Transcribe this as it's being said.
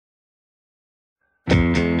He's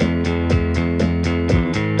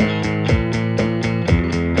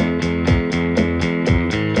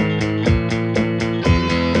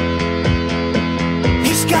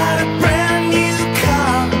got a brand new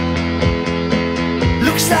car,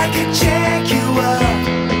 looks like a jaguar.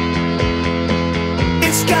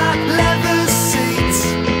 It's got leather seats,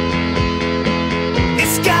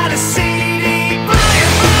 it's got a CD player.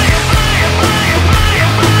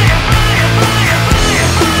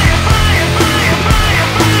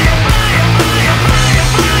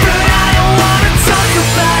 But I don't wanna talk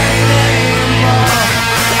about it anymore.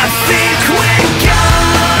 I think we're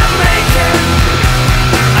gonna make it,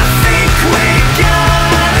 I think we're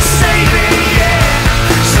gonna save it, yeah.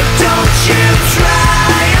 So don't you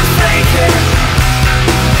try and fake it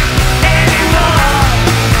anymore,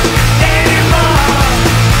 anymore.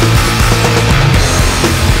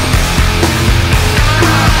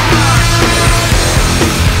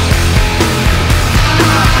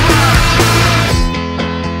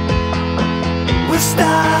 We'll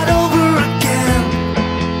start over again,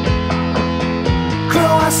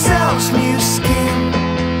 grow ourselves new skin,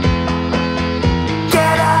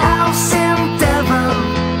 get a house in Devon,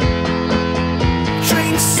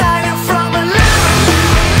 drink cider from a lemon.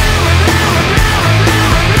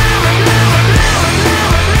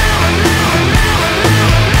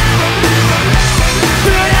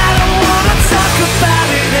 But I don't wanna talk about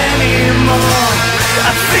it anymore.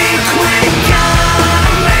 I think we're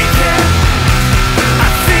gonna make it, I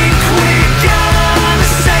think we're gonna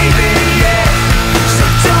save it, yeah. So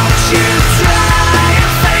don't you try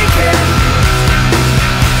and fake it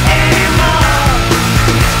anymore,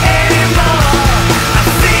 anymore. I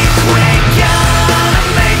think we're gonna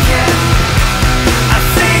make it, I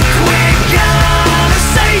think we're gonna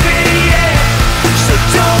save it, yeah. So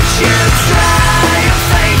don't you try and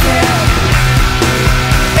fake it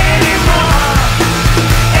anymore,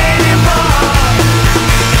 anymore.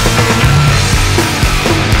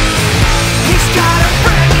 He's got a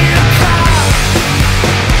brand new car,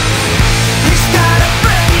 he's got a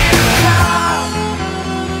brand new car,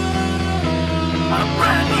 a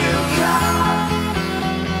brand new car,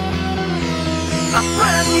 a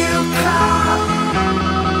brand new car.